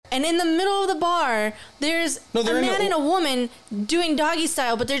And in the middle of the bar, there's a man and a woman doing doggy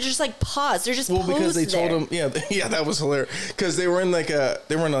style, but they're just like paused. They're just posed because they there. told him, yeah, that was hilarious. Because they were in like a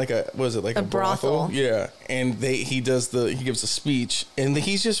was it like a brothel? Yeah, and he gives a speech, and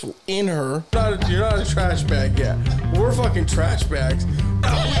he's just in her. You're not a trash bag yet. We're fucking trash bags.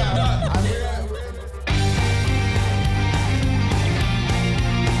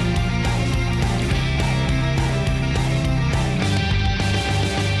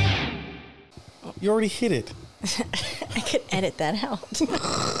 You already hit it. I could edit that out.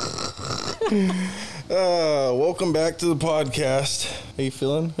 Welcome back to the podcast. How you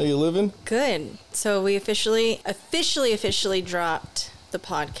feeling? How you living? Good. So we officially dropped the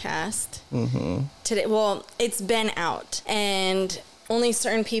podcast today. Well, it's been out, and only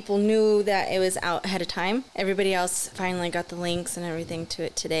certain people knew that it was out ahead of time. Everybody else finally got the links and everything to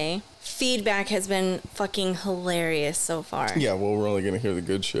it today. Feedback has been fucking hilarious so far. Yeah, well, we're only going to hear the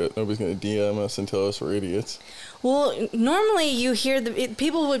good shit. Nobody's going to DM us and tell us we're idiots. Well, normally you hear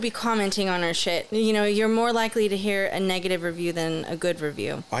people would be commenting on our shit. You know, you're more likely to hear a negative review than a good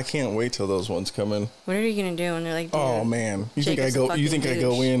review. I can't wait till those ones come in. What are you going to do when they're like, oh man, you think I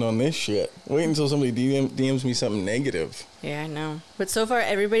go in on this shit? Wait until somebody DMs me something negative. Yeah, I know. But so far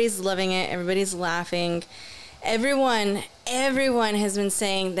everybody's loving it. Everybody's laughing. Everyone has been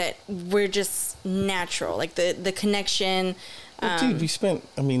saying that we're just natural, like the connection. Well, dude, we spent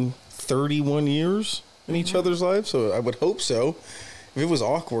 31 years in each other's lives, so I would hope so. If it was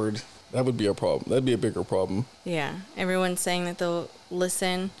awkward, that would be a problem. That'd be a bigger problem. Yeah, everyone's saying that they'll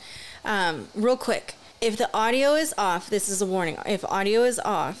listen. Real quick, if the audio is off, this is a warning. If audio is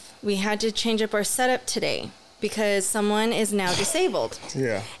off, we had to change up our setup today because someone is now disabled.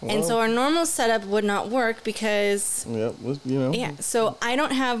 Yeah. Well, and so our normal setup would not work because... Yeah, Yeah, so I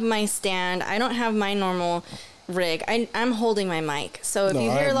don't have my stand. I don't have my normal rig. I'm holding my mic. So if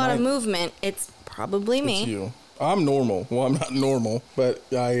you hear a lot of movement, it's probably me. It's you. I'm normal. Well, I'm not normal, but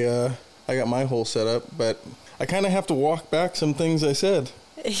I got my whole setup, but I kind of have to walk back some things I said.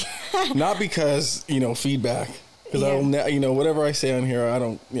 Not because, feedback. Because whatever I say on here, I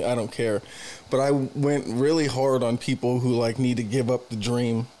don't care. But I went really hard on people who need to give up the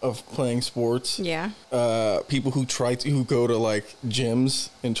dream of playing sports. Yeah. People who go to gyms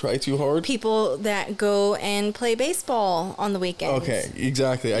and try too hard. People that go and play baseball on the weekends. Okay,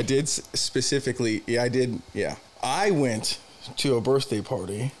 exactly. I did specifically. Yeah, I did. Yeah, I went to a birthday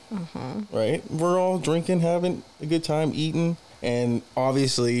party. Right. We're all drinking, having a good time, eating. And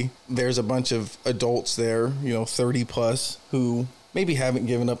obviously, there's a bunch of adults there, 30 plus, who maybe haven't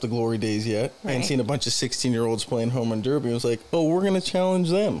given up the glory days yet. Right. And seen a bunch of 16-year-olds playing home run derby. I was like, oh, we're going to challenge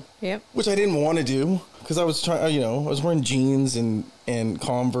them. Yep. Which I didn't want to do because I was trying, I was wearing jeans and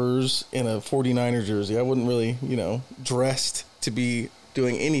Converse and a 49er jersey. I wasn't really, dressed to be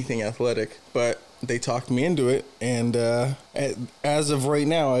doing anything athletic. But they talked me into it. And as of right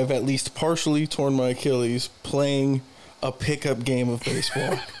now, I've at least partially torn my Achilles playing a pickup game of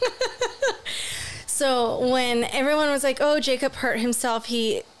baseball. So when everyone was like, oh, Jacob hurt himself,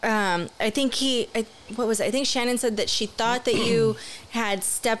 I think Shannon said that she thought that you had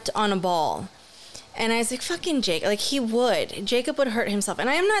stepped on a ball. And I was like, fucking Jake, Jacob would hurt himself. And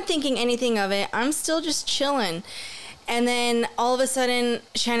I'm not thinking anything of it. I'm still just chilling. And then all of a sudden,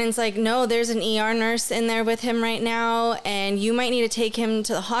 Shannon's like, no, there's an ER nurse in there with him right now, and you might need to take him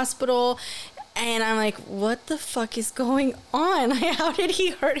to the hospital. And I'm like, what the fuck is going on? How did he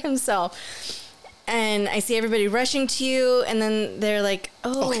hurt himself? And I see everybody rushing to you, and then they're like,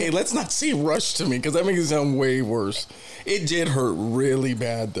 oh. Okay, let's not say rush to me, because that makes it sound way worse. It did hurt really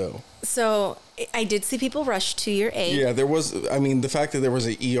bad, though. So I did see people rush to your aid. Yeah, there was, the fact that there was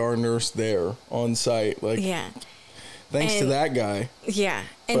an ER nurse there on site, yeah. Thanks to that guy. Yeah.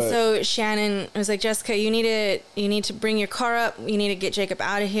 And so Shannon was like, Jessica, you need to bring your car up. You need to get Jacob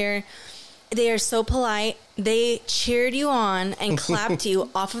out of here. They are so polite. They cheered you on and clapped you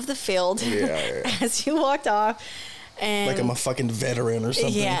off of the field as you walked off. And like I'm a fucking veteran or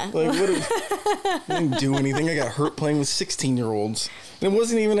something. Yeah. I didn't do anything. I got hurt playing with 16-year-olds. And it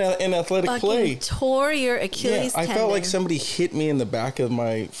wasn't even an athletic play. Tore your Achilles tendon. I felt like somebody hit me in the back of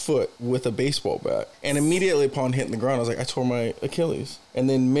my foot with a baseball bat. And immediately upon hitting the ground, I was like, I tore my Achilles. And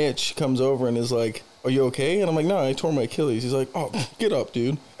then Mitch comes over and is like, are you okay? And I'm like, no, I tore my Achilles. He's like, oh, get up,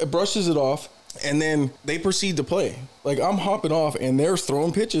 dude. It brushes it off. And then they proceed to play. I'm hopping off, and they're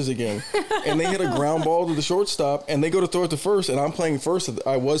throwing pitches again. And they hit a ground ball to the shortstop, and they go to throw it to first, and I'm playing first.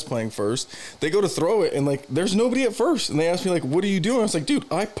 I was playing first. They go to throw it, and, there's nobody at first. And they ask me, what are you doing? I was like,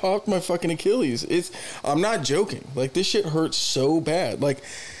 dude, I popped my fucking Achilles. I'm not joking. This shit hurts so bad.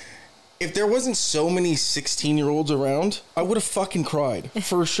 if there wasn't so many 16-year-olds around, I would have fucking cried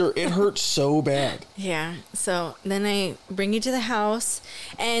for sure. It hurt so bad. Yeah. So then I bring you to the house.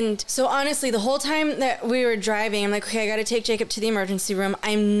 And so honestly, the whole time that we were driving, I'm like, okay, I got to take Jacob to the emergency room.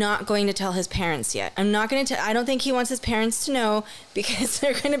 I'm not going to tell his parents yet. I'm not going to I don't think he wants his parents to know because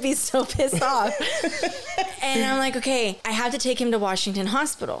they're going to be so pissed off. And I'm like, okay, I have to take him to Washington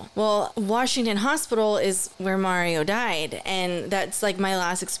Hospital. Well, Washington Hospital is where Mario died. And that's like my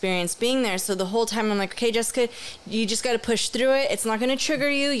last experience being there. So the whole time I'm like, okay, Jessica, you just got to push through it. It's not going to trigger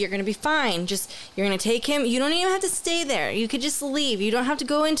you. You're going to be fine. You're going to take him. You don't even have to stay there. You could just leave. You don't have to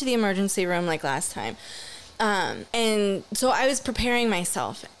go into the emergency room like last time. And so I was preparing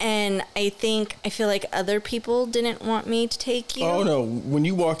myself, and I feel like other people didn't want me to take you. Oh no, when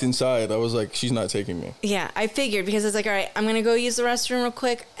you walked inside, I was like, she's not taking me. Yeah, I figured, because I was like, all right, I'm going to go use the restroom real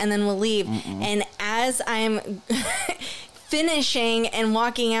quick, and then we'll leave. And as I'm finishing and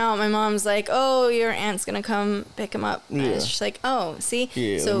walking out, my mom's like, oh, your aunt's going to come pick him up. Yeah. And she's like, oh, see?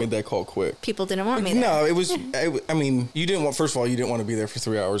 Yeah, so they made that call quick. People didn't want me there. No, it was, I mean, you didn't want, first of all, you didn't want to be there for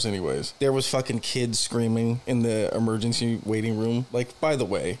 3 hours anyways. There was fucking kids screaming in the emergency waiting room. Like, by the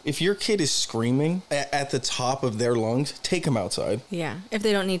way, if your kid is screaming at the top of their lungs, take them outside. Yeah, if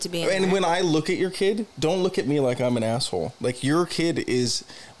they don't need to be in there. And when I look at your kid, don't look at me like I'm an asshole. Like, your kid is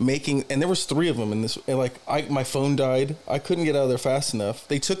making, and there was 3 of them in this, and like, my phone died. I couldn't get out of there fast enough.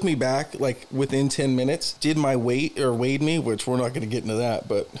 They took me back like within 10 minutes, did my weighed me, which we're not going to get into that,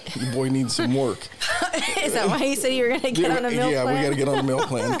 but your boy needs some work. Is that why you said you were going to get on a meal plan? Yeah, we got to get on a meal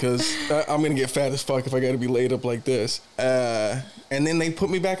plan because I'm going to get fat as fuck if I got to be laid up like this. And then they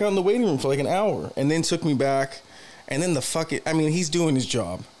put me back out in the waiting room for like an hour and then took me back. And then he's doing his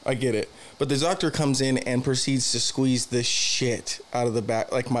job. I get it. But the doctor comes in and proceeds to squeeze the shit out of the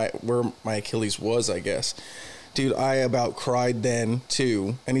back, like where my Achilles was, I guess. Dude, I about cried then,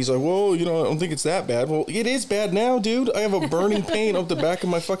 too. And he's like, well, I don't think it's that bad. Well, it is bad now, dude. I have a burning pain up the back of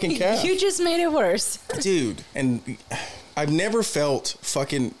my fucking calf. You just made it worse. Dude, and I've never felt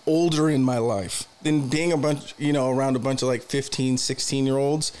fucking older in my life than being around a bunch of like 15,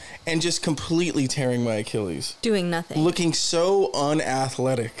 16-year-olds and just completely tearing my Achilles. Doing nothing. Looking so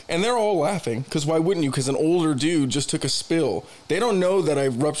unathletic. And they're all laughing, because why wouldn't you? Because an older dude just took a spill. They don't know that I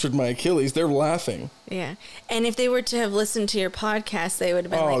ruptured my Achilles. They're laughing. Yeah. And if they were to have listened to your podcast, they would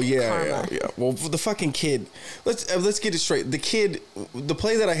have been karma. Yeah. Well, the fucking kid, let's get it straight. The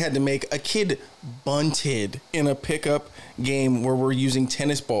play that I had to make, a kid bunted in a pickup game where we're using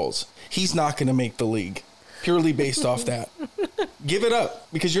tennis balls. He's not going to make the league purely based off that. Give it up,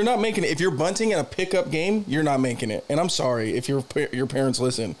 because you're not making it. If you're bunting in a pickup game, you're not making it. And I'm sorry if your parents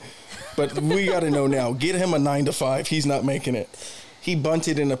listen, but we got to know now. Get him a 9 to 5. He's not making it. He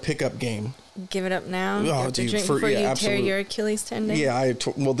bunted in a pickup game. Give it up now. Oh, dude, before you absolutely. tear your Achilles tendon. Yeah,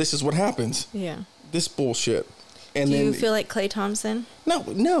 well, this is what happens. Yeah. This bullshit. And do you feel like Klay Thompson?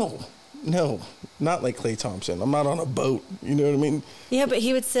 No, not like Klay Thompson. I'm not on a boat. You know what I mean? Yeah, but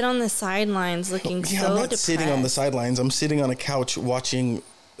he would sit on the sidelines looking so I'm not depressed. sitting on the sidelines. I'm sitting on a couch watching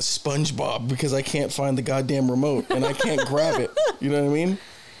SpongeBob because I can't find the goddamn remote and I can't grab it. You know what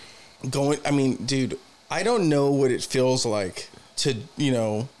I mean? Dude, I don't know what it feels like to,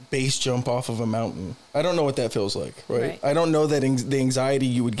 base jump off of a mountain. I don't know what that feels like, right? I don't know that the anxiety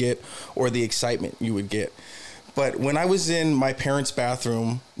you would get or the excitement you would get. But when I was in my parents'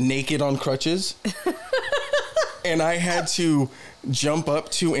 bathroom, naked on crutches, and I had to jump up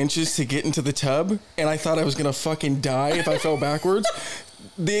 2 inches to get into the tub, and I thought I was gonna fucking die if I fell backwards,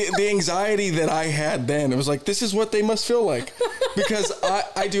 the anxiety that I had then, it was like, this is what they must feel like. Because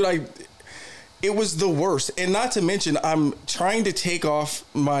it was the worst. And not to mention, I'm trying to take off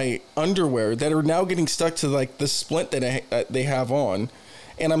my underwear that are now getting stuck to like the splint that they have on,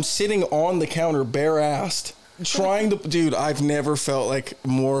 and I'm sitting on the counter bare-assed. Dude, I've never felt like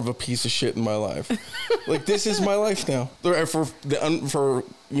more of a piece of shit in my life. Like, this is my life now. For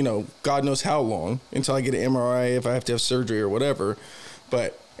God knows how long, until I get an MRI, if I have to have surgery or whatever.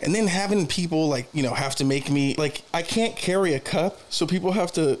 And then having people have to make me, I can't carry a cup, so people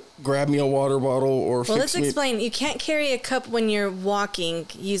have to grab me a water bottle or Well, let's explain. You can't carry a cup when you're walking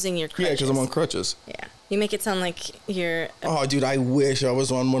using your crutches. Yeah, because I'm on crutches. Yeah. You make it sound like you're... Oh, dude, I wish I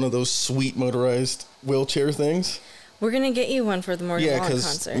was on one of those sweet motorized wheelchair things. We're going to get you one for the Morgan Wallen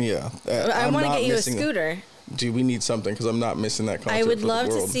concert. Yeah. I want to get you a scooter. Dude, we need something, because I'm not missing that concert. I would love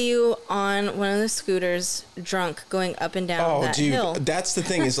to see you on one of the scooters, drunk, going up and down that hill. Oh, dude, that's the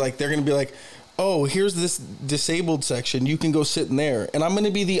thing. Is they're going to be like, oh, here's this disabled section. You can go sit in there. And I'm going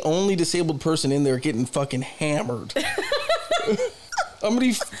to be the only disabled person in there getting fucking hammered. I'm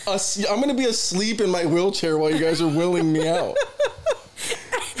gonna be asleep in my wheelchair while you guys are wheeling me out.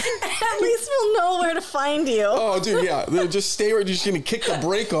 And will know where to find you. Oh, dude, yeah. They'll just stay right. You're just going to kick the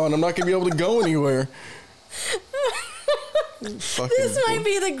brake on. I'm not going to be able to go anywhere. This might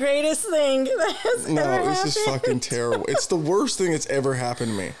be the greatest thing that has ever happened. No, this is fucking terrible. It's the worst thing that's ever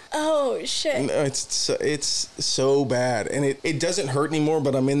happened to me. Oh, shit. No, it's so bad. And it doesn't hurt anymore,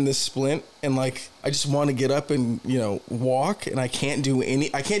 but I'm in this splint. And, like, I just want to get up and, you know, walk. And I can't do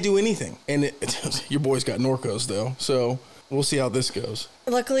anything. And your boy's got Norcos, though. So we'll see how this goes.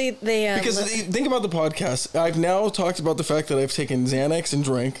 Luckily, they... because think about the podcast. I've now talked about the fact that I've taken Xanax and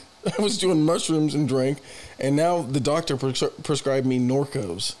drank. I was doing mushrooms and drank, and now the doctor prescribed me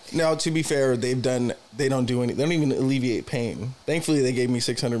Norcos. Now, to be fair, they don't even alleviate pain. Thankfully, they gave me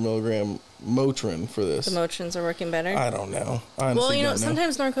 600 milligram Motrin for this. The Motrins are working better? I don't know. Honestly, well, you know,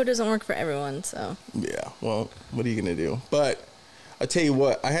 sometimes Norco doesn't work for everyone, so. Yeah, well, what are you going to do? But I tell you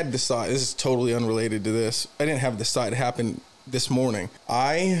what, I had this thought. This is totally unrelated to this. I didn't have this thought. It happened this morning.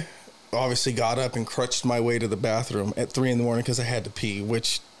 I obviously got up and crutched my way to the bathroom at 3 a.m. because I had to pee,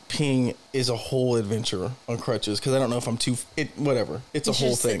 which... peeing is a whole adventure on crutches because I don't know if I'm whatever. It's a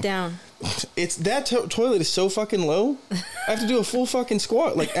whole thing. Sit down. It's that toilet is so fucking low. I have to do a full fucking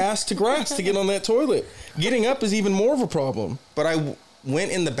squat, like ass to grass, to get on that toilet. Getting up is even more of a problem. But I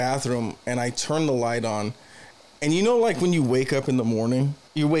went in the bathroom and I turned the light on, and you know, like when you wake up in the morning,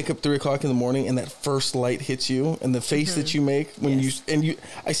 you wake up 3 o'clock in the morning and that first light hits you and the face that you make when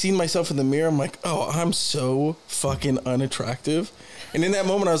I seen myself in the mirror. I'm like, oh, I'm so fucking unattractive. And in that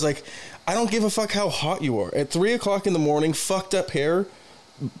moment, I was like, I don't give a fuck how hot you are. At 3 o'clock in the morning, fucked up hair,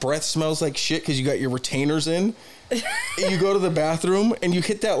 breath smells like shit because you got your retainers in. And you go to the bathroom and you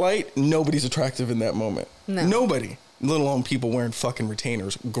hit that light. Nobody's attractive in that moment. No. Nobody. Let alone people wearing fucking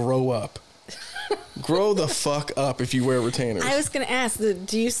retainers. Grow up. Grow the fuck up if you wear retainers. I was going to ask,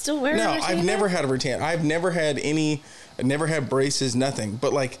 do you still wear a retainer? No, I've never had a retainer. I've never had braces, nothing.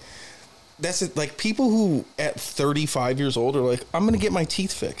 But like... that's it. Like people who at 35 years old are like, I'm going to get my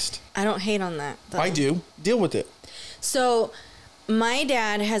teeth fixed. I don't hate on that, though. I do. Deal with it. So my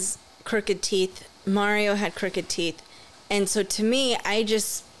dad has crooked teeth. Mario had crooked teeth. And so to me,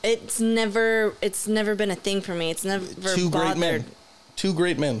 it's never been a thing for me. It's never bothered. Two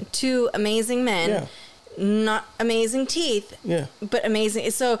great men. Two amazing men. Yeah. Not amazing teeth. Yeah. But amazing.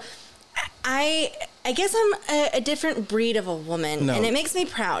 So I guess I'm a different breed of a woman, and it makes me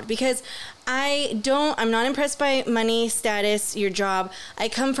proud because I'm not impressed by money, status, your job. I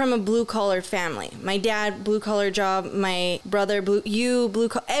come from a blue-collar family. My dad, blue-collar job. My brother,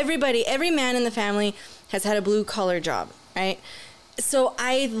 blue-collar. Every man in the family has had a blue-collar job, right? So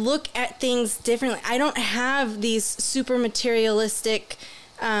I look at things differently. I don't have these super materialistic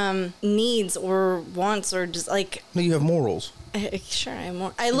needs or wants or just like... No, you have morals. Sure,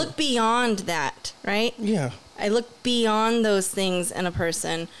 I look beyond that, right? Yeah. I look beyond those things in a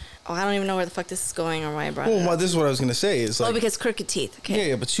person. Oh, I don't even know where the fuck this is going or why I brought it up. Well, this is what I was going to say. Is like, because crooked teeth. Okay.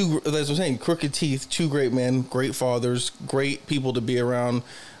 Yeah, but that's what I'm saying. Crooked teeth, two great men, great fathers, great people to be around,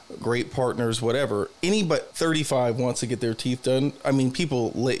 great partners, whatever. Any but 35 wants to get their teeth done. I mean,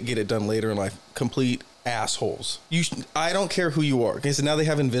 people get it done later in life. Complete assholes. I don't care who you are. Okay, so now they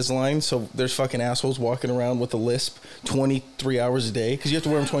have Invisalign, so there's fucking assholes walking around with a lisp 23 hours a day because you have to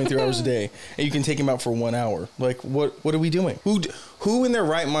wear them 23 hours a day, and you can take them out for 1 hour. Like, what are we doing? Who in their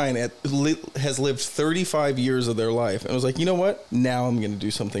right mind has lived 35 years of their life and was like, you know what? Now I'm going to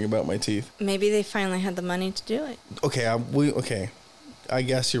do something about my teeth. Maybe they finally had the money to do it. Okay, I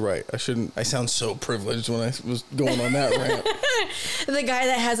guess you're right. I sound so privileged when I was going on that rant. The guy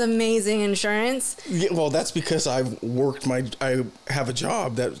that has amazing insurance. Yeah, well, that's because I have a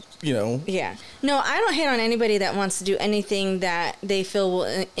job that, you know. Yeah. No, I don't hate on anybody that wants to do anything that they feel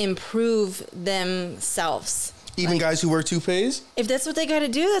will improve themselves. Even guys who wear toupees? If that's what they got to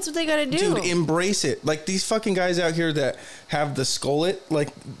do, that's what they got to do. Dude, embrace it. Like these fucking guys out here that have the skullet, like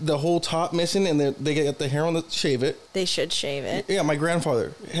the whole top missing, and they get the hair on the shave it. They should shave it. Yeah, my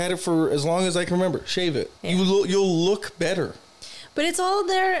grandfather had it for as long as I can remember. Shave it. Yeah. You'll look better. But it's all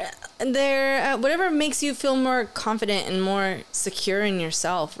their whatever makes you feel more confident and more secure in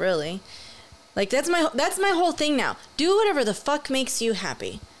yourself, really. Like that's my whole thing now. Do whatever the fuck makes you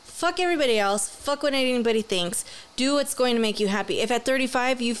happy. Fuck everybody else. Fuck what anybody thinks. Do what's going to make you happy. If at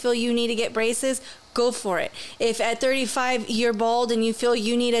 35 you feel you need to get braces, go for it. If at 35 you're bald and you feel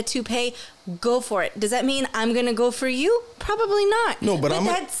you need a toupee, go for it. Does that mean I'm going to go for you? Probably not. No, but who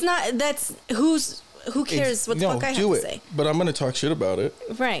cares what the fuck I have to say? But I'm going to talk shit about it.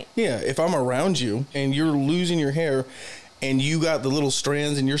 Right. Yeah, if I'm around you and you're losing your hair and you got the little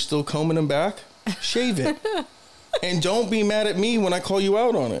strands and you're still combing them back, shave it. And don't be mad at me when I call you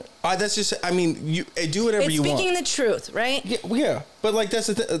out on it. That's just, I mean, you do whatever you want. It's speaking the truth, right? Yeah. But like, that's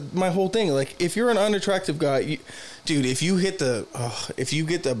my whole thing. Like, if you're an unattractive guy, dude, if you get a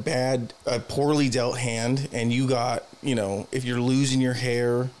poorly dealt hand and you got, if you're losing your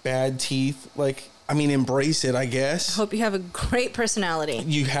hair, bad teeth, like, I mean, embrace it, I guess. I hope you have a great personality.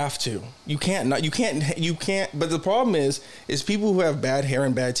 You have to. You can't. But the problem is people who have bad hair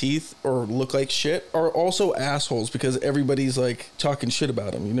and bad teeth or look like shit are also assholes because everybody's like talking shit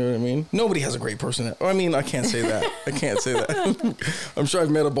about them. You know what I mean? Nobody has a great personality. I mean, I can't say that. I'm sure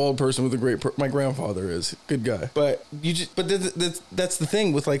I've met a bald person with a great. My grandfather is good guy. But that's the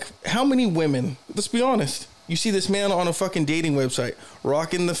thing with like how many women? Let's be honest. You see this man on a fucking dating website,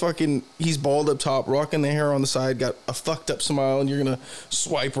 rocking he's bald up top, rocking the hair on the side, got a fucked up smile, and you're going to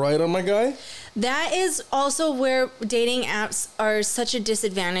swipe right on my guy? That is also where dating apps are such a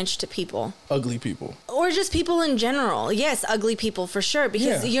disadvantage to people. Ugly people. Or just people in general. Yes, ugly people for sure,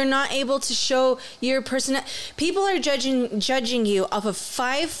 because you're not able to show your personality. People are judging you off of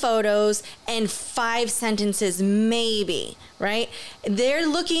 5 photos and 5 sentences, maybe, right? They're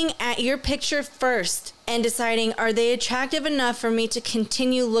looking at your picture first and deciding, are they attractive enough for me to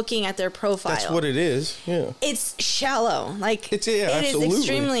continue looking at their profile? That's what it is, yeah. It's shallow. Like, it absolutely. is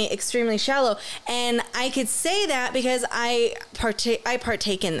extremely, extremely shallow. And I could say that because I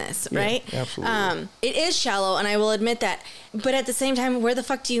partake in this, right? Yeah, absolutely. It is shallow, and I will admit that. But at the same time, where the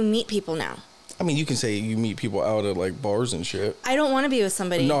fuck do you meet people now? I mean, you can say you meet people out at like bars and shit. I don't want to be with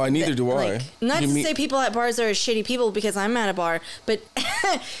somebody. No, neither do I. Not to say people at bars are shitty people because I'm at a bar, but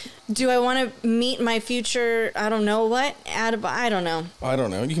do I want to meet my future, I don't know what, at a bar? I don't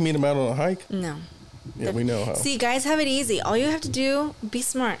know. You can meet them out on a hike. No. Yeah, we know how. See, guys have it easy. All you have to do, be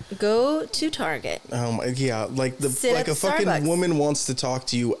smart. Go to Target. Yeah, like a fucking Starbucks. woman wants to talk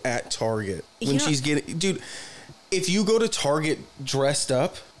to you at Target when she's getting, dude. If you go to Target dressed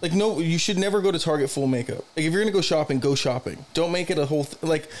up, like, no, you should never go to Target full makeup. Like, if you're gonna go shopping. Don't make it a whole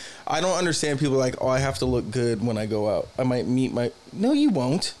like. I don't understand people like, oh, I have to look good when I go out. I might meet my. No, you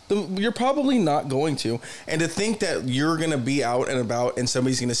won't. You're probably not going to. And to think that you're gonna be out and about and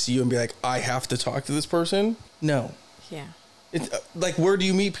somebody's gonna see you and be like, I have to talk to this person. No. Yeah. It's like, where do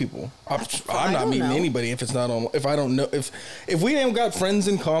you meet people? I'm not meeting anybody if it's not on. If I don't know, if we haven't got friends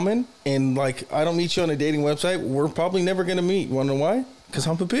in common and like I don't meet you on a dating website, we're probably never gonna meet. You wanna know why? Because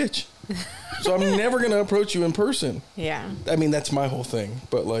I'm a bitch. So I'm never gonna approach you in person. Yeah. I mean, that's my whole thing.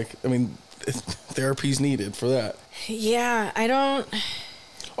 But like, I mean, therapy's needed for that. Yeah, I don't.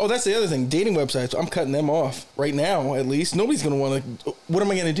 Oh, that's the other thing. Dating websites, I'm cutting them off right now, at least. Nobody's going to want to... What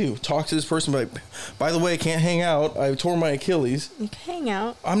am I going to do? Talk to this person, like, by the way, I can't hang out. I tore my Achilles. You can hang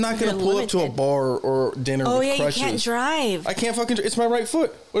out. I'm not going to pull up to a bar or dinner with crutches. You can't drive. I can't fucking... It's my right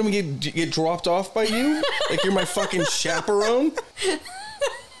foot. What, am I going to get dropped off by you? Like you're my fucking chaperone?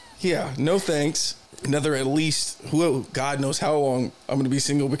 Yeah, no thanks. Another at least, God knows how long I'm going to be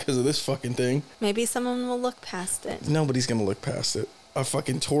single because of this fucking thing. Maybe someone will look past it. Nobody's going to look past it. I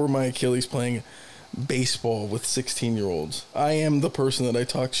fucking tore my Achilles playing baseball with 16-year-olds. I am the person that I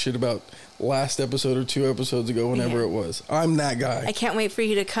talked shit about last episode or 2 episodes ago, whenever it was. I'm that guy. I can't wait for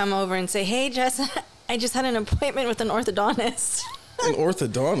you to come over and say, hey, Jess, I just had an appointment with an orthodontist. An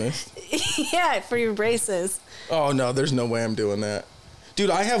orthodontist? Yeah, for your braces. Oh, no, there's no way I'm doing that. Dude,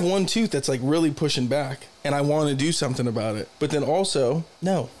 I have one tooth that's like really pushing back, and I want to do something about it. But then also,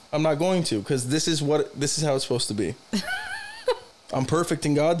 no, I'm not going to, because this is how it's supposed to be. I'm perfect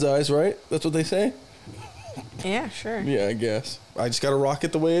in God's eyes, right? That's what they say? Yeah, sure. Yeah, I guess. I just got to rock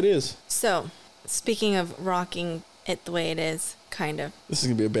it the way it is. So, speaking of rocking it the way it is, kind of. This is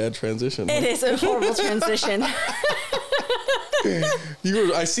going to be a bad transition. It is a horrible transition.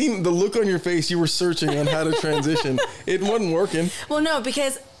 I seen the look on your face. You were searching on how to transition. It wasn't working. Well, no,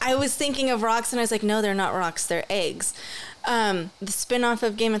 because I was thinking of rocks, and I was like, no, they're not rocks. They're eggs. The spinoff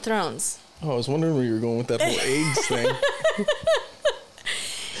of Game of Thrones. Oh, I was wondering where you were going with that whole eggs thing.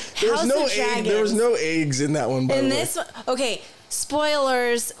 There was no eggs in that one, by the way. This one, okay,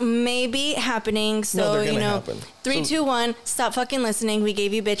 spoilers may be happening, so, no, they're gonna happen. 3, 2, 1, stop fucking listening. We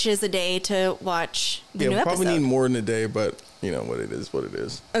gave you bitches a day to watch the new episode. Yeah, probably need more than a day, but you know what it is.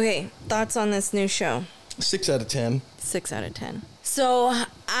 Okay, thoughts on this new show? 6 out of 10. 6 out of 10. So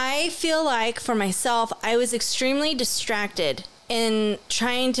I feel like, for myself, I was extremely distracted in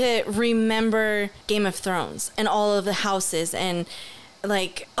trying to remember Game of Thrones and all of the houses and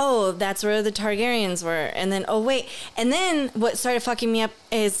like, oh, that's where the Targaryens were. And then, oh, wait. And then what started fucking me up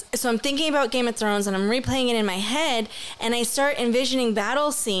is, so I'm thinking about Game of Thrones and I'm replaying it in my head and I start envisioning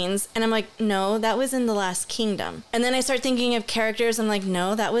battle scenes and I'm like, no, that was in The Last Kingdom. And then I start thinking of characters. I'm like,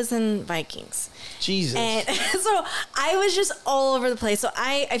 no, that was in Vikings. Jesus. And so I was just all over the place. So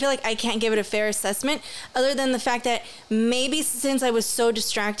I feel like I can't give it a fair assessment other than the fact that maybe since I was so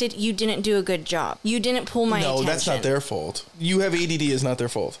distracted, you didn't do a good job. You didn't pull my attention. No, that's not their fault. You have ADD is not their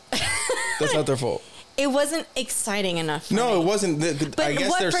fault. That's not their fault. It wasn't exciting enough for me. It wasn't. But I guess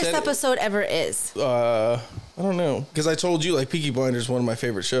what they're first episode ever is? I don't know. Because I told you, like, Peaky Blinders is one of my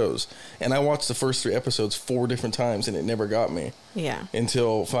favorite shows. And I watched the first 3 episodes 4 different times, and it never got me. Yeah.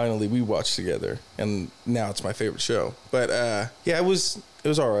 Until finally we watched together. And now it's my favorite show. But, yeah, it was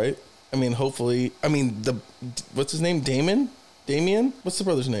all right. I mean, hopefully. I mean, what's his name? Damien? What's the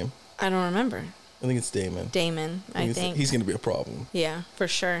brother's name? I don't remember. I think it's Damon. I think he's going to be a problem. Yeah, for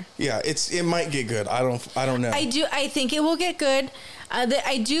sure. Yeah, it might get good. I don't know. I think it will get good.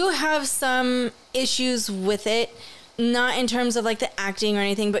 I do have some issues with it, not in terms of like the acting or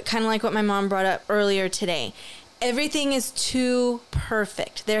anything, but kind of like what my mom brought up earlier today. Everything is too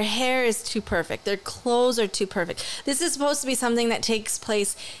perfect. Their hair is too perfect. Their clothes are too perfect. This is supposed to be something that takes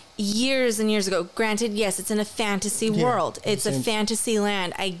place years and years ago. Granted, yes, it's in a fantasy world. It's a fantasy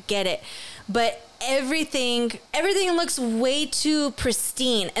land. I get it. But everything looks way too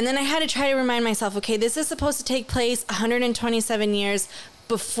pristine. And then I had to try to remind myself, okay, this is supposed to take place 127 years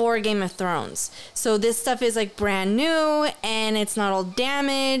before Game of Thrones. So this stuff is like brand new and it's not all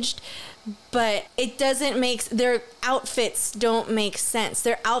damaged, but it doesn't their outfits don't make sense.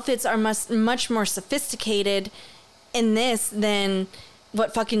 Their outfits are much more sophisticated in this than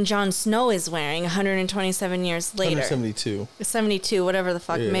what fucking Jon Snow is wearing 127 years later. 72, whatever the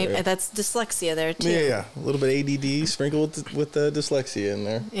fuck. Yeah, maybe yeah. That's dyslexia there too. Yeah. A little bit ADD sprinkled with the dyslexia in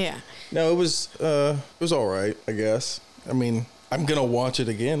there. Yeah. No, it was all right, I guess. I mean, I'm going to watch it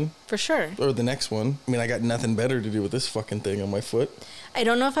again. For sure. Or the next one. I mean, I got nothing better to do with this fucking thing on my foot. I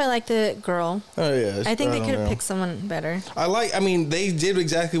don't know if I like the girl. Oh, yeah. I think they could have picked someone better. I mean, they did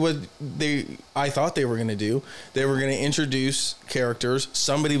exactly what I thought they were going to do. They were going to introduce characters.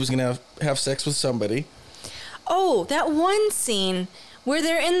 Somebody was going to have sex with somebody. Oh, that one scene where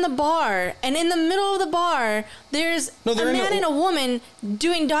they're in the bar, and in the middle of the bar, there's a man and a woman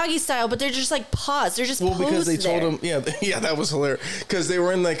doing doggy style, but they're just like paused. They're just posed because they there. told them, yeah, that was hilarious. Because they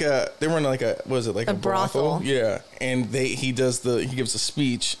were in like a was it like a brothel? Yeah, and he gives a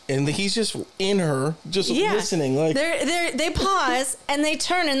speech, and he's just in her, just listening. Like they pause and they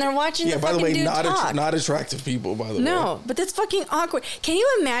turn and they're watching. Yeah, the by the way, dude talk. not attractive people. By the way, no, but that's fucking awkward. Can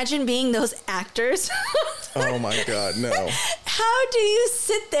you imagine being those actors? Oh my god, no. How do you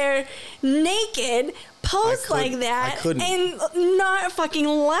sit there naked, pose like that, and not fucking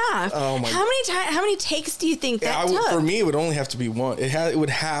laugh? Oh my! How many takes do you think that took? For me, it would only have to be one. It would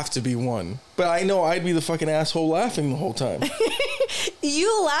have to be one. But I know I'd be the fucking asshole laughing the whole time.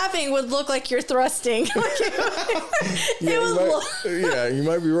 You laughing would look like you're thrusting. You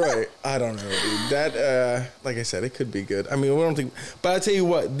might be right. I don't know, dude. That, like I said, it could be good. I mean, I don't think. But I tell you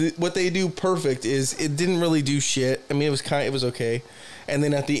what they do perfect is it didn't really do shit. I mean, it was okay. And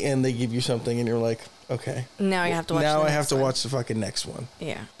then at the end, they give you something, and you're like, okay. Now I have to watch. Now I have to watch the fucking next one.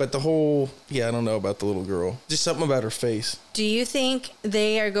 Yeah. But the whole, I don't know about the little girl. Just something about her face. Do you think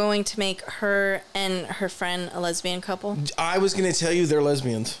they are going to make her and her friend a lesbian couple? I was going to tell you they're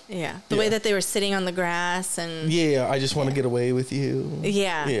lesbians. Yeah. The way that they were sitting on the grass and. Yeah, I just want to get away with you.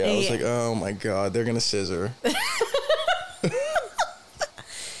 Yeah. Yeah. I was like, oh my god, they're going to scissor.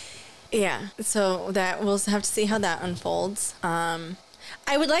 Yeah. So that we'll have to see how that unfolds.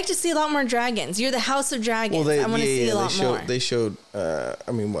 I would like to see a lot more dragons. You're the House of Dragons. I want to see a lot more. They showed, I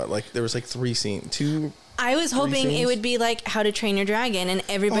mean, there was like 3 scenes. 2. I was hoping it would be like How to Train Your Dragon and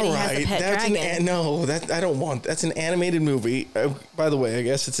everybody has a pet dragon. I don't want. That's an animated movie. By the way, I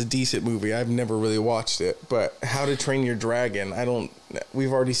guess it's a decent movie. I've never really watched it. But How to Train Your Dragon,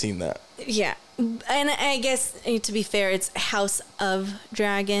 we've already seen that. Yeah. And I guess, to be fair, it's House of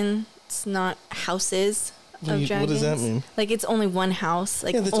Dragon. It's not houses. Of dragons. What does that mean? Like it's only one house.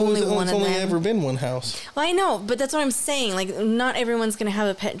 Like it's only one of them. It's only ever been one house. Well, I know, but that's what I'm saying. Like not everyone's gonna have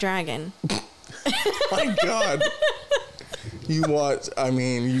a pet dragon. My God. You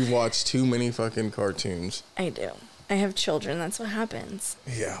watch too many fucking cartoons. I do. I have children. That's what happens.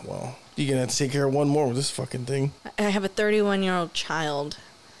 Yeah, well, you're gonna have to take care of one more with this fucking thing. I have a 31-year-old child.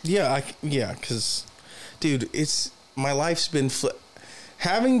 Yeah, because, dude, my life's been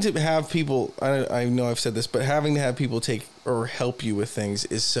having to have people, I know I've said this, but having to have people take or help you with things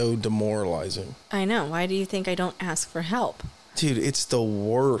is so demoralizing. I know. Why do you think I don't ask for help? Dude, it's the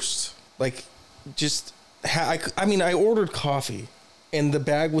worst. Like, just, I ordered coffee, and the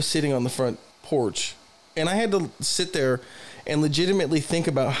bag was sitting on the front porch, and I had to sit there and legitimately think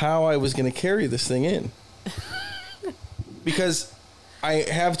about how I was going to carry this thing in. Because I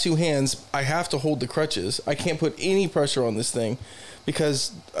have two hands, I have to hold the crutches. I can't put any pressure on this thing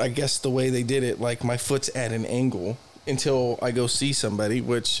because I guess the way they did it, like my foot's at an angle until I go see somebody,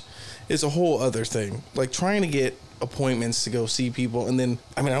 which is a whole other thing. Like trying to get appointments to go see people, and then,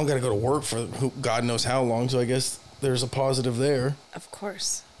 I don't got to go to work for God knows how long, so I guess there's a positive there. Of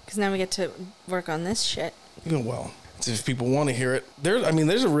course. Because now we get to work on this shit. Well, if people want to hear it,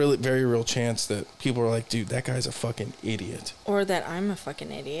 there's a really very real chance that people are like, dude, that guy's a fucking idiot. Or that I'm a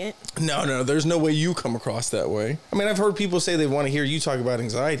fucking idiot. No, there's no way you come across that way. I've heard people say they want to hear you talk about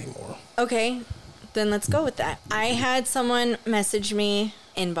anxiety more. Okay, then let's go with that. I had someone message me,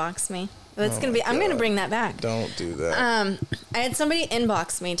 inbox me. I'm gonna bring that back. Don't do that. I had somebody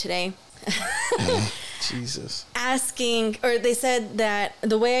inbox me today. Jesus. Asking, or they said that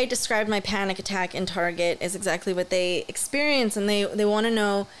the way I described my panic attack in Target is exactly what they experience, and they want to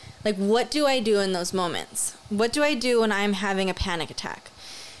know, like, what do I do in those moments? What do I do when I'm having a panic attack?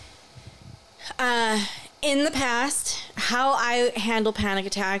 In the past, how I handle panic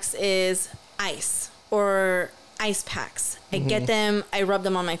attacks is ice or ice packs. I get them, I rub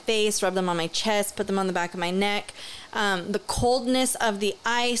them on my face, rub them on my chest, put them on the back of my neck. The coldness of the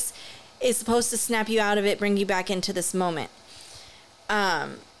ice is supposed to snap you out of it, bring you back into this moment.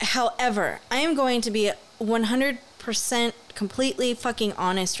 However, I am going to be 100% completely fucking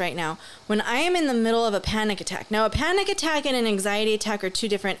honest right now. When I am in the middle of a panic attack. Now, a panic attack and an anxiety attack are two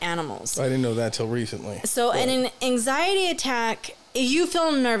different animals. I didn't know that till recently. So, in an anxiety attack, you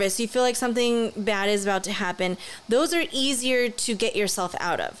feel nervous. You feel like something bad is about to happen. Those are easier to get yourself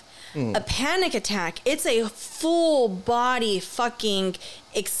out of. A panic attack, it's a full body fucking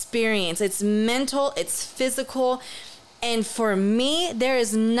experience. It's mental, it's physical. And for me, there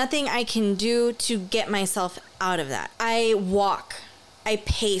is nothing I can do to get myself out of that. I walk, I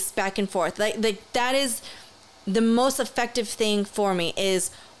pace back and forth. Like that is the most effective thing for me, is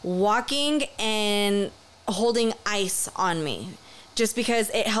walking and holding ice on me, just because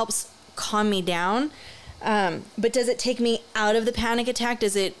it helps calm me down. But does it take me out of the panic attack?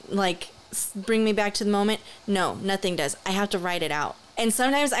 Does it bring me back to the moment? No, nothing does. I have to write it out. And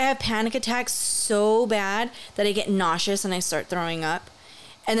sometimes I have panic attacks so bad that I get nauseous and I start throwing up.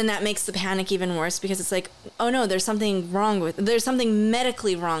 And then that makes the panic even worse, because it's like, oh no, there's something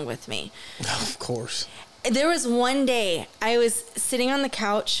medically wrong with me. Of course. There was one day I was sitting on the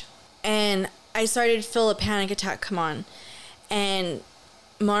couch and I started to feel a panic attack come on. And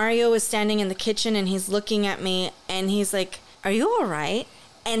Mario was standing in the kitchen and he's looking at me and he's like, "Are you all right?"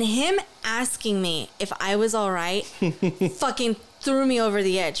 And him asking me if I was all right fucking threw me over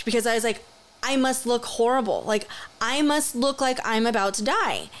the edge, because I was like, I must look horrible. Like, I must look like I'm about to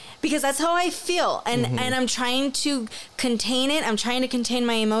die, because that's how I feel. And I'm trying to contain it. I'm trying to contain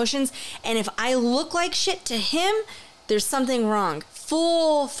my emotions. And if I look like shit to him, there's something wrong.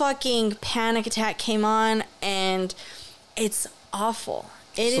 Full fucking panic attack came on, and it's awful.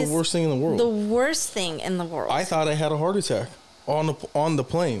 It's the worst thing in the world. The worst thing in the world. I thought I had a heart attack on a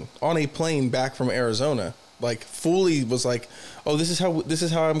plane back from Arizona. Like, fully was like, oh, this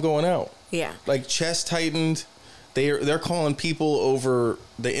is how I'm going out. Yeah. Like, chest tightened. They're calling people over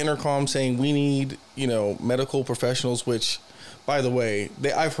the intercom saying we need, medical professionals, which, by the way,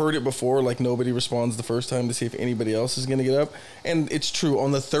 I've heard it before, like nobody responds the first time to see if anybody else is going to get up. And it's true.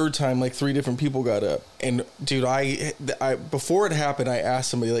 On the third time, like 3 different people got up. And dude, I before it happened, I asked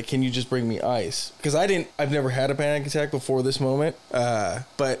somebody, like, can you just bring me ice? Because I've never had a panic attack before this moment.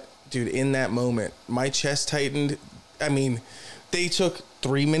 But dude, in that moment, my chest tightened. I mean, they took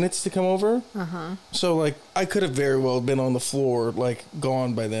 3 minutes to come over. So, like, I could have very well been on the floor, like,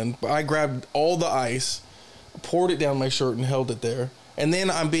 gone by then. But I grabbed all the ice, poured it down my shirt, and held it there. And then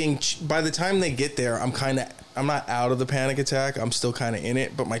by the time they get there, I'm not out of the panic attack. I'm still kind of in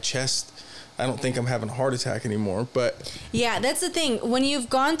it. But my chest, I don't think I'm having a heart attack anymore. But yeah, that's the thing. When you've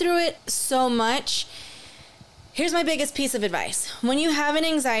gone through it so much, here's my biggest piece of advice. When you have an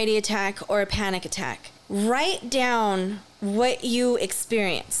anxiety attack or a panic attack, write down what you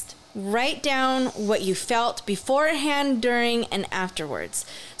experienced. Write down what you felt beforehand, during, and afterwards,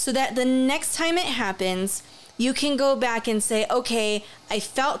 so that the next time it happens, you can go back and say, okay, I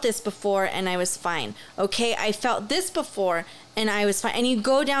felt this before and I was fine. Okay, I felt this before and I was fine. And you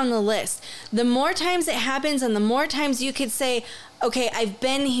go down the list. The more times it happens and the more times you could say, okay, I've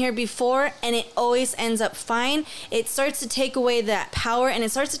been here before and it always ends up fine. It starts to take away that power and it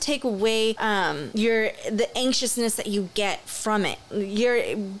starts to take away the anxiousness that you get from it.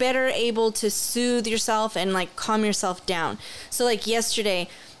 You're better able to soothe yourself and like calm yourself down. So like yesterday,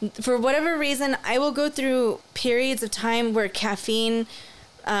 for whatever reason, I will go through periods of time where caffeine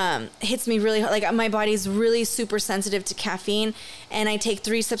hits me really hard. Like my body's really super sensitive to caffeine, and I take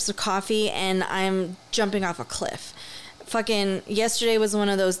 3 sips of coffee and I'm jumping off a cliff. Fucking yesterday was one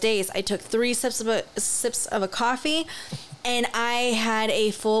of those days. I took 3 sips of a coffee and I had a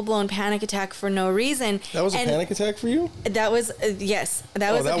full-blown panic attack for no reason. That was a panic attack for you? That was yes,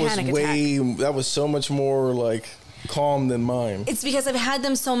 that was a panic attack. That was so much more like calm than mine. It's because I've had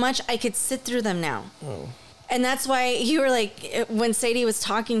them so much I could sit through them now. Oh. And that's why you were like, when Sadie was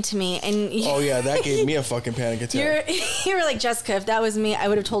talking to me and oh yeah, that gave me a fucking panic attack. You were like, Jessica, if that was me, I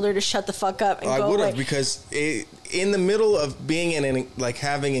would have told her to shut the fuck up and go away. I would have, because in the middle of being in like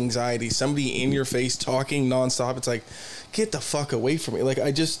having anxiety, somebody in your face talking nonstop, it's like, get the fuck away from me. Like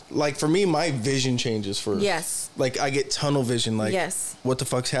I just, like for me, my vision changes for, yes. Like I get tunnel vision, like yes. What the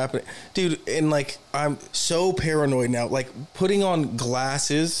fuck's happening? Dude, and like I'm so paranoid now, like putting on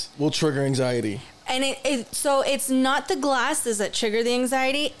glasses will trigger anxiety. And so it's not the glasses that trigger the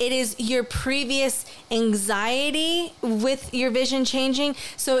anxiety. It is your previous anxiety with your vision changing.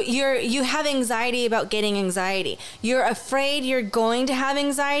 So you have anxiety about getting anxiety. You're afraid you're going to have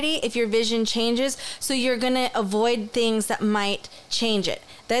anxiety if your vision changes. So you're going to avoid things that might change it.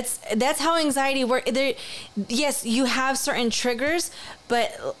 That's how anxiety works. Yes, you have certain triggers,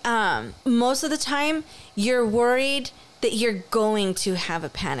 but most of the time you're worried that you're going to have a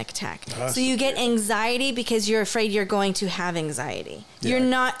panic attack. So you get anxiety because you're afraid you're going to have anxiety. Yeah.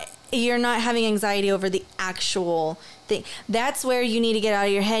 You're not having anxiety over the actual thing. That's where you need to get out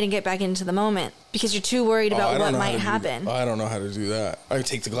of your head and get back into the moment because you're too worried about what might happen. I don't know how to do that. I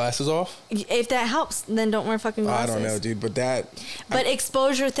take the glasses off. If that helps, then don't wear fucking glasses. I don't know, dude, but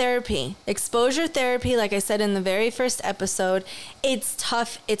exposure therapy, like I said in the very first episode, it's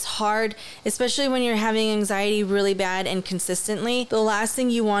tough, it's hard, especially when you're having anxiety really bad and consistently. The last thing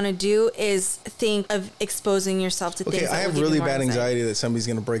you want to do is think of exposing yourself to things. Okay, I have really bad anxiety that somebody's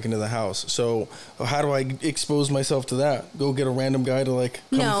going to break into the house. So how do I expose myself to that? Go get a random guy to like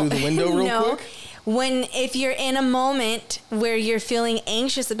come through the window real quick? If you're in a moment where you're feeling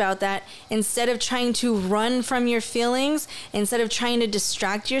anxious about that, instead of trying to run from your feelings, instead of trying to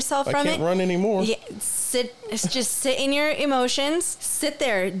distract yourself from it. I can't run anymore. Yeah, just sit in your emotions, sit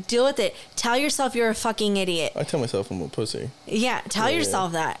there, deal with it. Tell yourself you're a fucking idiot. I tell myself I'm a pussy. Yeah, tell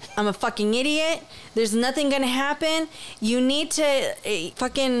yourself that. I'm a fucking idiot. There's nothing gonna happen. You need to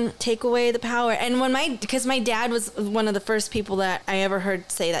fucking take away the power. And because my dad was one of the first people that I ever heard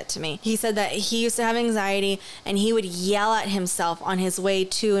say that to me. He said that he used to have anxiety and he would yell at himself on his way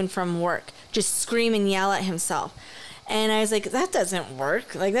to and from work. Just scream and yell at himself. And I was like, that doesn't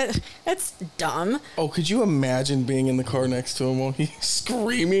work. Like that's dumb. Oh, could you imagine being in the car next to him while he's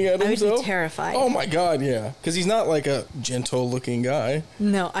screaming at himself? I would be terrified. Oh my God, yeah. Because he's not like a gentle looking guy. No,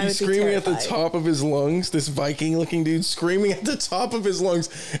 I would be terrified. He's screaming at the top of his lungs, this Viking looking dude screaming at the top of his lungs.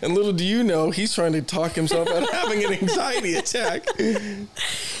 And little do you know, he's trying to talk himself out of having an anxiety attack.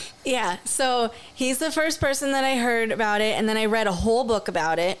 Yeah, so he's the first person that I heard about it. And then I read a whole book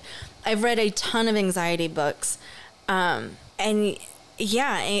about it. I've read a ton of anxiety books. And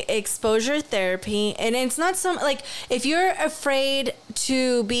yeah, exposure therapy. And it's not like if you're afraid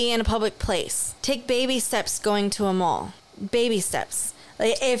to be in a public place, take baby steps going to a mall. Baby steps.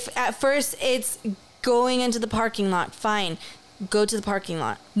 Like if at first it's going into the parking lot, fine. Go to the parking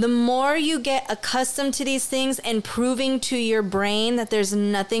lot. The more you get accustomed to these things and proving to your brain that there's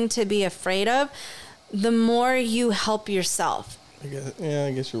nothing to be afraid of, the more you help yourself. I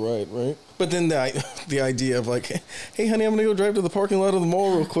guess you're right? But then the idea of like, hey, honey, I'm going to go drive to the parking lot of the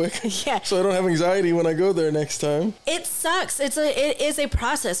mall real quick. Yeah. So I don't have anxiety when I go there next time. It sucks. It is a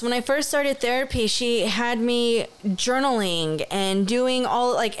process. When I first started therapy, she had me journaling and doing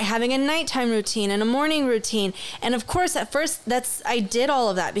having a nighttime routine and a morning routine. And of course, at first, I did all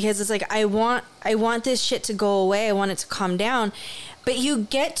of that because it's like, I want this shit to go away. I want it to calm down. But you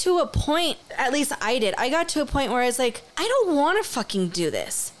get to a point, at least I did. I got to a point where I was like, I don't want to fucking do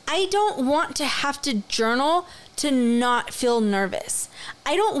this. I don't want to have to journal to not feel nervous.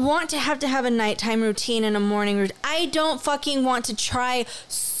 I don't want to have a nighttime routine and a morning routine. I don't fucking want to try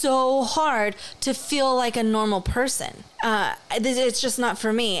so hard to feel like a normal person. It's just not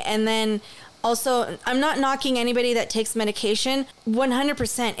for me. And then Also, I'm not knocking anybody that takes medication.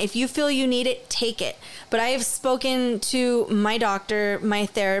 100%. If you feel you need it, take it. But I have spoken to my doctor, my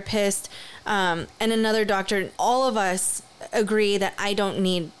therapist, and another doctor. All of us agree that I don't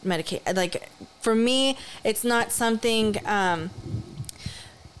need medication. Like, for me, it's not something,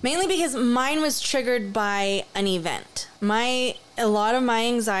 mainly because mine was triggered by an event. A lot of my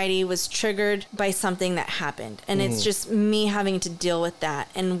anxiety was triggered by something that happened. And it's just me having to deal with that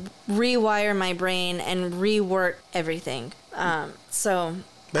and rewire my brain and rework everything. So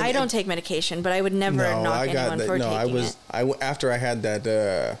But I don't take medication, but I would never knock anyone for taking it. After I had that,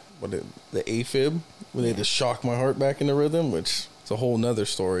 the AFib, where they had to shock my heart back into rhythm, which is a whole nother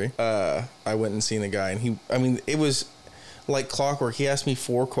story. I went and seen a guy, and it was like clockwork. He asked me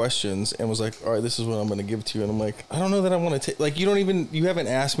 4 questions and was like, all right, this is what I'm going to give to you. And I'm like, I don't know that I want to take, like, you haven't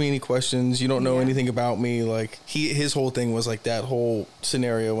asked me any questions. You don't know anything about me. Like, his whole thing was like, that whole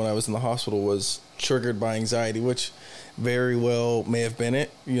scenario when I was in the hospital was triggered by anxiety, which very well may have been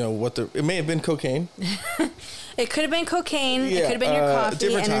it. You know, it may have been cocaine. It could have been cocaine. It could have been your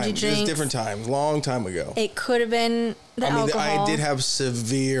coffee, energy drinks. Just different times, long time ago. It could have been alcohol. I did have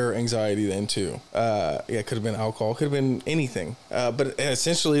severe anxiety then too. It could have been alcohol. Could have been anything. But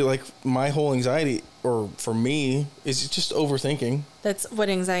essentially, like, my whole anxiety, or for me, is just overthinking. That's what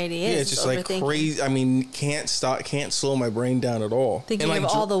anxiety is. Yeah, it's just like crazy. I mean, can't slow my brain down at all. Thinking of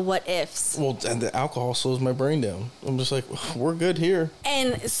all the what ifs. Well, and the alcohol slows my brain down. I'm just like, we're good here.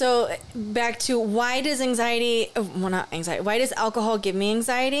 And so back to why does why does alcohol give me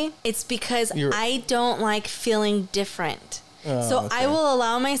anxiety? It's because I don't like feeling different. So okay. I will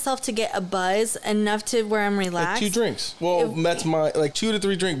allow myself to get a buzz enough to where I'm relaxed. Like 2 drinks. Well, that's my, like, 2 to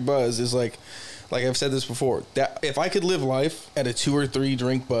 3 drink buzz is like I've said this before, that if I could live life at a 2 or 3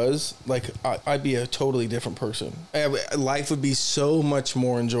 drink buzz, like, I'd be a totally different person. Life would be so much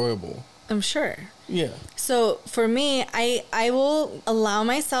more enjoyable. I'm sure. Yeah. So for me, I will allow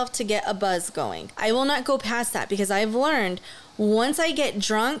myself to get a buzz going. I will not go past that because I've learned once I get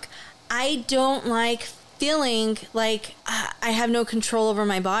drunk, I don't like feeling like I have no control over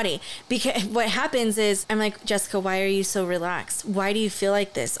my body. Because what happens is I'm like, Jessica, why are you so relaxed? Why do you feel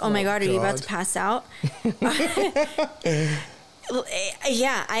like this? Oh my God, are you about to pass out?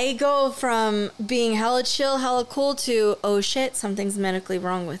 Yeah, I go from being hella chill, hella cool to, oh shit, something's medically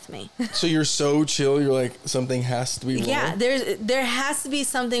wrong with me. So you're so chill, you're like, something has to be wrong? Yeah, there has to be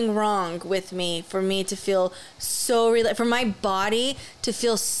something wrong with me for me to feel so for my body to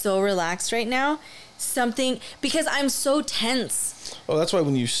feel so relaxed right now. Because I'm so tense. Oh, that's why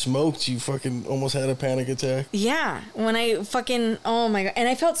when you smoked, you fucking almost had a panic attack. Yeah, when I fucking, oh my God. And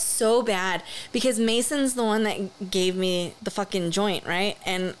I felt so bad because Mason's the one that gave me the fucking joint, right?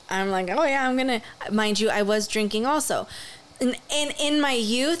 And I'm like, oh yeah, mind you, I was drinking also. And in my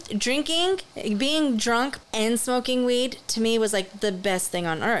youth, being drunk and smoking weed to me was like the best thing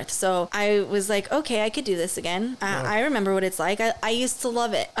on earth. So I was like, okay, I could do this again. I remember what it's like. I used to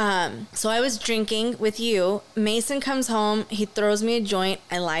love it. So I was drinking with you. Mason comes home. He throws me a joint.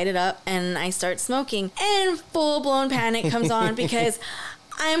 I light it up and I start smoking. And full-blown panic comes on because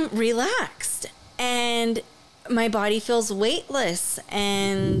I'm relaxed. And my body feels weightless,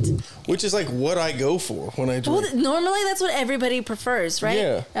 and which is like what I go for when I drink. Well, normally that's what everybody prefers, right?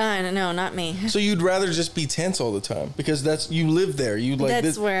 Yeah. No, not me. So you'd rather just be tense all the time because you live there. You like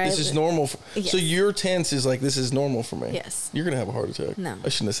that's this is normal. Yes. So your tense is like, this is normal for me. Yes. You're gonna have a heart attack. No, I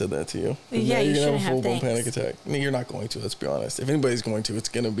shouldn't have said that to you. Yeah, you're gonna have a full-blown panic thanks. attack. No, you're not going to. Let's be honest. If anybody's going to, it's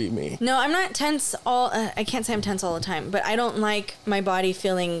gonna be me. No, I'm not tense I can't say I'm tense all the time, but I don't like my body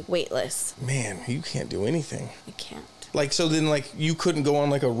feeling weightless. Man, you can't do anything. I can't. Like, so then, like, you couldn't go on,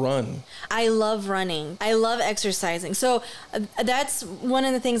 like, a run. I love running. I love exercising. So that's one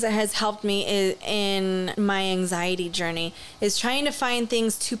of the things that has helped me in my anxiety journey is trying to find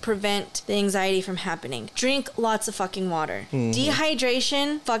things to prevent the anxiety from happening. Drink lots of fucking water. Mm-hmm.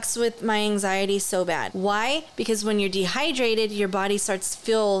 Dehydration fucks with my anxiety so bad. Why? Because when you're dehydrated, your body starts to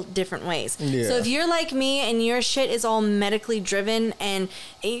feel different ways. Yeah. So if you're like me and your shit is all medically driven and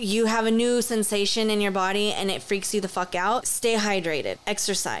you have a new sensation in your body and it freaks you the fuck out, stay hydrated,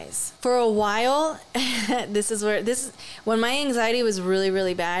 exercise. For a while, this is when my anxiety was really,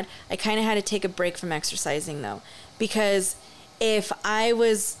 really bad, I kind of had to take a break from exercising though, because if I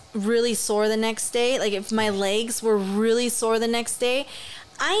was really sore the next day, like if my legs were really sore the next day,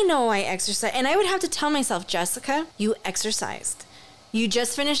 I know I exercise, and I would have to tell myself, Jessica, you exercised. You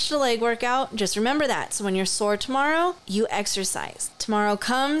just finished a leg workout. Just remember that. So when you're sore tomorrow, you exercise. Tomorrow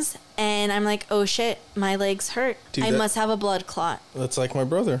comes and I'm like, oh shit, my legs hurt. Dude, I must have a blood clot. That's like my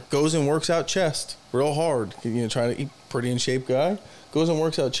brother. Goes and works out chest real hard. Trying to eat pretty in shape guy. Goes and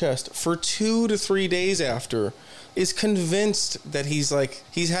works out chest for 2 to 3 days after. Is convinced that he's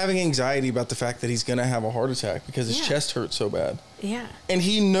having anxiety about the fact that he's going to have a heart attack because his chest hurts so bad. Yeah. And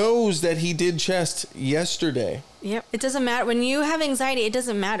he knows that he did chest yesterday. Yep. It doesn't matter. When you have anxiety, it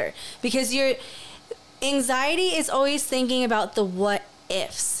doesn't matter because your anxiety is always thinking about the what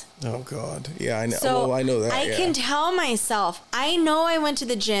ifs. Oh, God. Yeah, I know. So well, I know that. I can tell myself, I know I went to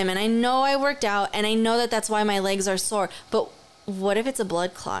the gym and I know I worked out and I know that that's why my legs are sore. But what if it's a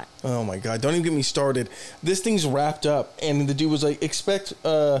blood clot? Oh, my God. Don't even get me started. This thing's wrapped up. And the dude was like, expect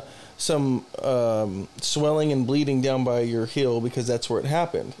some swelling and bleeding down by your heel because that's where it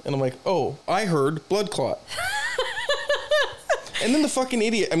happened. And I'm like, oh, I heard blood clot. And then the fucking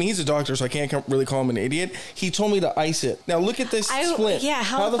idiot, I mean, he's a doctor, so I can't really call him an idiot. He told me to ice it. Now, look at this splint. Yeah,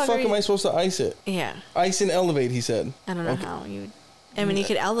 how the fuck am I supposed to ice it? Yeah. Ice and elevate, he said. I don't know how you... I mean, you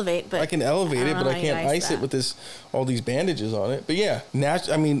could elevate, but... I can elevate it, but I can't ice it with all these bandages on it. But yeah,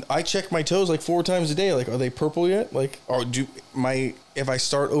 I mean, I check my toes like 4 times a day. Like, are they purple yet? Like, if I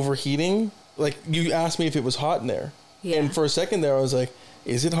start overheating, like, you asked me if it was hot in there. Yeah. And for a second there, I was like,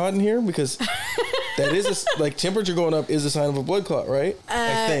 is it hot in here? Because that is, temperature going up is a sign of a blood clot, right?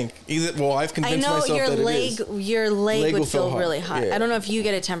 I think. I've convinced myself that it is. Your leg would feel really hot. Yeah. I don't know if you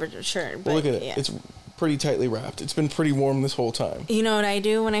get a temperature, but... Well, look at it. Yeah. It's pretty tightly wrapped. It's been pretty warm this whole time. You know what I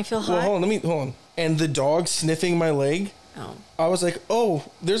do when I feel hot? Well, hold on. And the dog sniffing my leg, I was like, oh,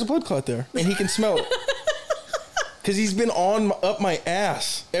 there's a blood clot there. And he can smell it. Because he's been up my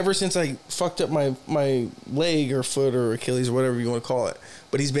ass ever since I fucked up my leg or foot or Achilles or whatever you want to call it.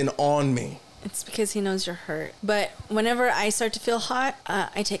 But he's been on me. It's because he knows you're hurt. But whenever I start to feel hot,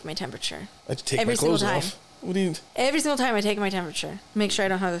 I take my temperature. I take my clothes off. What do you... Every single time I take my temperature. Make sure I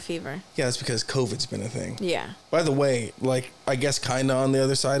don't have a fever. Yeah, that's because COVID's been a thing. Yeah. By the way, I guess kind of on the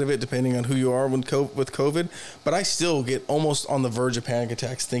other side of it, depending on who you are with COVID, but I still get almost on the verge of panic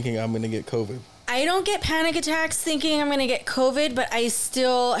attacks thinking I'm going to get COVID. I don't get panic attacks thinking I'm going to get COVID, but I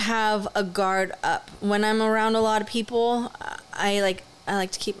still have a guard up. When I'm around a lot of people, I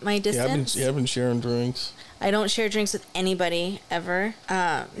like to keep my distance. Yeah, I've been sharing drinks. I don't share drinks with anybody ever.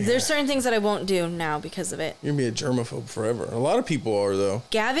 There's certain things that I won't do now because of it. You're going to be a germaphobe forever. A lot of people are, though.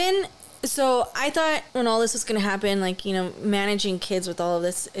 Gavin, so I thought when all this was going to happen, managing kids with all of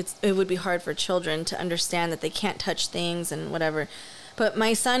this, it would be hard for children to understand that they can't touch things and whatever. But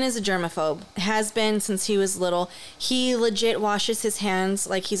my son is a germaphobe, has been since he was little. He legit washes his hands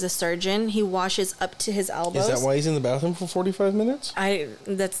like he's a surgeon. He washes up to his elbows. Is that why he's in the bathroom for 45 minutes?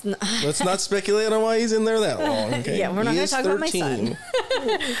 Let's not speculate on why he's in there that long, okay? Yeah, we're not going to talk about my son.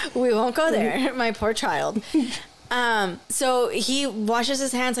 We won't go there, my poor child. So he washes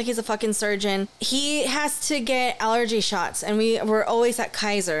his hands like he's a fucking surgeon. He has to get allergy shots, and we're always at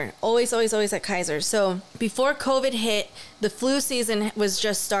Kaiser. Always at Kaiser. So before COVID hit, the flu season was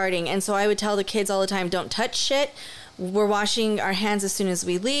just starting, and so I would tell the kids all the time, don't touch shit. We're washing our hands as soon as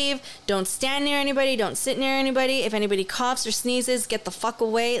we leave. Don't stand near anybody. Don't sit near anybody. If anybody coughs or sneezes, get the fuck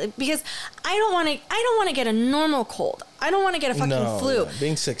away. Because I don't want to get a normal cold. I don't want to get a fucking flu. Yeah.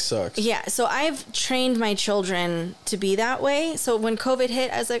 Being sick sucks. Yeah, so I've trained my children to be that way. So when COVID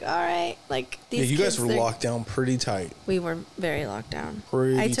hit, I was like, all right, these you kids, guys were locked down pretty tight. We were very locked down.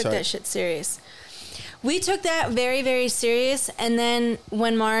 I took that shit serious. We took that very, very serious, and then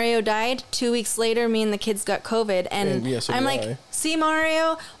when Mario died, 2 weeks later, me and the kids got COVID, and I'm like, see,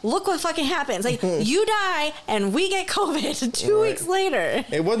 Mario, look what fucking happens. You die, and we get COVID 2 weeks later.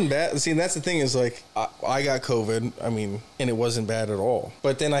 It wasn't bad. See, that's the thing is, I got COVID, and it wasn't bad at all.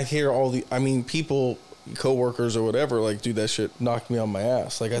 But then I hear people... co-workers or whatever dude, that shit knocked me on my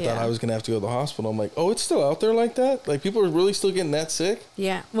ass. I thought I was gonna have to go to the hospital. I'm like, oh, it's still out there like that? People are really still getting that sick?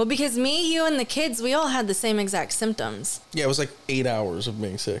 Yeah, well, because me, you, and the kids, we all had the same exact symptoms. Yeah, it was 8 hours of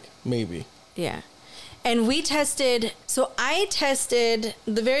being sick, maybe. Yeah. And we tested, so I tested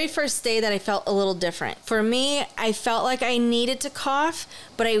the very first day that I felt a little different. For me, I felt like I needed to cough,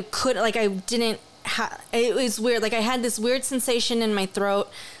 but I couldn't, I didn't, it was weird. I had this weird sensation in my throat,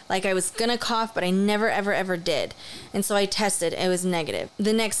 I was gonna cough, but I never, ever, ever did. And so I tested. It was negative.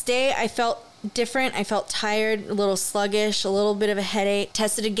 The next day, I felt different. I felt tired, a little sluggish, a little bit of a headache.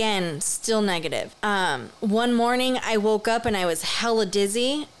 Tested again, still negative. One morning, I woke up and I was hella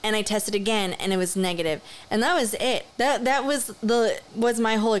dizzy, and I tested again, and it was negative. And that was it. That was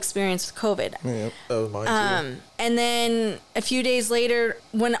my whole experience with COVID. Yeah, that was mine too. And then a few days later,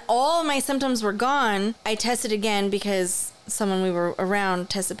 when all my symptoms were gone, I tested again because someone we were around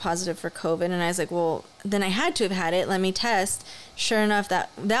tested positive for COVID, and I was like, well, then I had to have had it. Let me test. Sure enough, that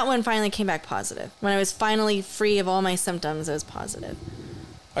one finally came back positive. When I was finally free of all my symptoms, it was positive.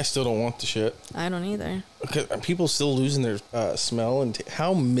 I still don't want the shit. I don't either. Okay, people still losing their smell and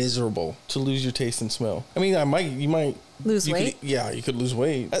how miserable to lose your taste and smell. I mean, you might lose weight. You could lose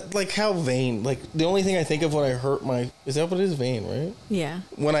weight. Like how vain. Like the only thing I think of when I hurt is that what it is, vein, right? Yeah.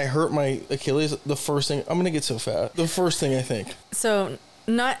 When I hurt my Achilles, the first thing I'm gonna get so fat. The first thing I think. So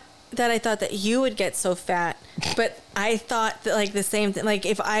not that I thought that you would get so fat, but I thought that like the same thing. Like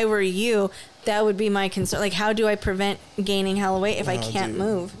if I were you, that would be my concern. Like, how do I prevent gaining hella weight if I can't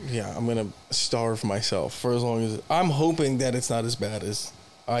move? Yeah, I'm going to starve myself for as long as... I'm hoping that it's not as bad as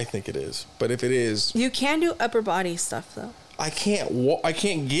I think it is. But if it is... You can do upper body stuff, though. I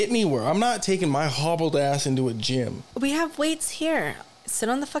can't get anywhere. I'm not taking my hobbled ass into a gym. We have weights here. Sit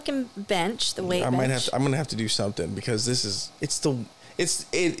on the fucking bench, the weight bench. I'm going to have to do something because this is...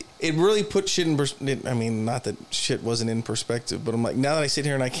 It really put shit in perspective. I mean, not that shit wasn't in perspective, but I'm like, now that I sit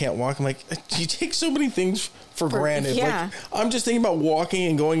here and I can't walk, I'm like, you take so many things for granted. Yeah. Like, I'm just thinking about walking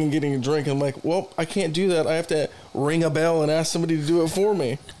and going and getting a drink. I'm like, well, I can't do that. I have to ring a bell and ask somebody to do it for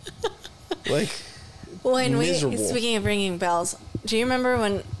me. Like, well, and miserable. Speaking of ringing bells, do you remember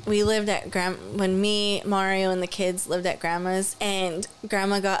when we lived at when me, Mario, and the kids lived at Grandma's, and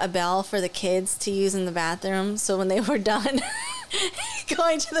Grandma got a bell for the kids to use in the bathroom, so when they were done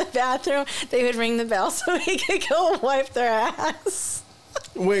going to the bathroom, they would ring the bell so we could go wipe their ass.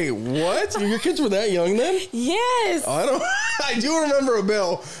 Wait, what? Your kids were that young then? Yes. I do remember a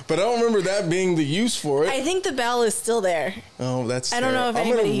bell, but I don't remember that being the use for it. I think the bell is still there. Oh, that's I don't know if I'm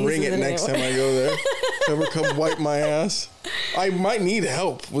anybody gonna ring uses it it next anymore. time I go there. Ever come wipe my ass? I might need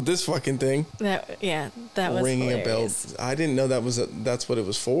help with this fucking thing. That was Ringing hilarious. a bell. I didn't know that's what it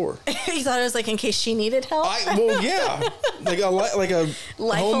was for. You thought it was like in case she needed help? Well, yeah, like a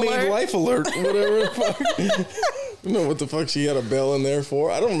Life homemade alert. life alert, whatever the fuck. You know what the fuck she had a bell in there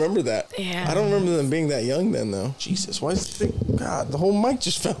for? I don't remember that. Yeah. I don't remember them being that young then, though. Jesus, why is this thing? God, the whole mic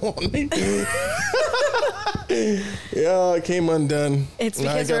just fell on me. Yeah, it came undone. It's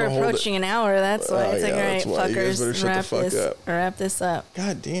because we're approaching an hour. That's why. It's like, all right, fuckers, wrap this up.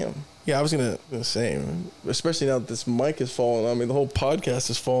 God damn. Yeah, I was gonna say, especially now that this mic is falling on me, the whole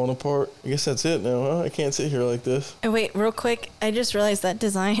podcast is falling apart. I guess that's it now, huh? I can't sit here like this. Oh, wait, real quick. I just realized that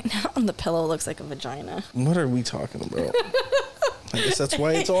design on the pillow looks like a vagina. What are we talking about? I guess that's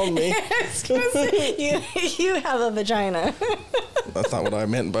why it's on me. It's 'cause you have a vagina. That's not what I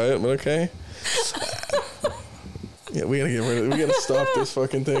meant by it, but okay. Yeah, we gotta get rid of it. We gotta stop this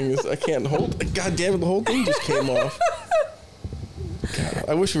fucking thing. I can't hold. God damn it, the whole thing just came off. God,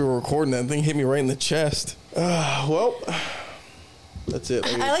 I wish we were recording. That thing hit me right in the chest. Well, that's it.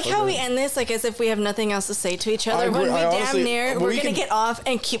 I like how we end this like as if we have nothing else to say to each other. When we're going to get off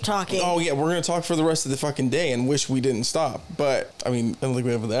and keep talking. Oh, yeah, we're going to talk for the rest of the fucking day and wish we didn't stop. But, I mean, I don't think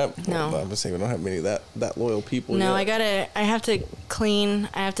we have that. No. I'm going saying we don't have many that loyal people No, yet. I have to clean.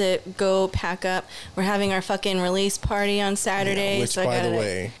 I have to go pack up. We're having our fucking release party on Saturday. Yeah, which, by the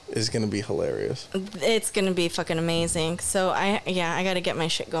way, is going to be hilarious. It's going to be fucking amazing. So, I got to get my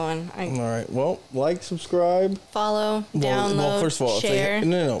shit going. All right. Well, like, subscribe. Follow, download, well, first of all, share.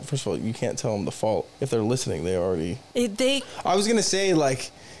 No. First of all, you can't tell them to follow. If they're listening, they already... I was going to say,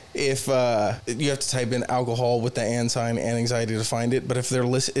 like... If you have to type in alcohol with the and sign and anxiety to find it, but if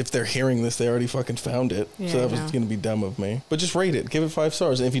they're hearing this, they already fucking found it. Yeah, so that was going to be dumb of me. But just rate it. Give it 5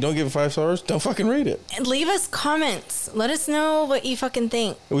 stars. And if you don't give it 5 stars, don't fucking rate it. And leave us comments. Let us know what you fucking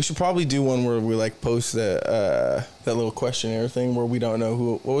think. We should probably do one where we like post that little questionnaire thing where we don't know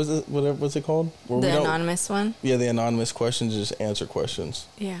who. What was it? What's it called? Where the anonymous one. Yeah, the anonymous questions. Just answer questions.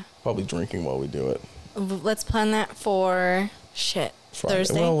 Yeah. Probably drinking while we do it. Let's plan that for Friday.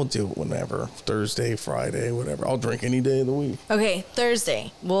 Thursday. Well, we'll do it whenever. Thursday, Friday, whatever. I'll drink any day of the week. Okay,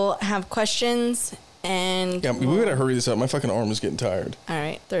 Thursday. We'll have questions and... Yeah, we gotta hurry this up. My fucking arm is getting tired. All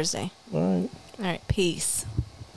right, Thursday. All right. All right, peace.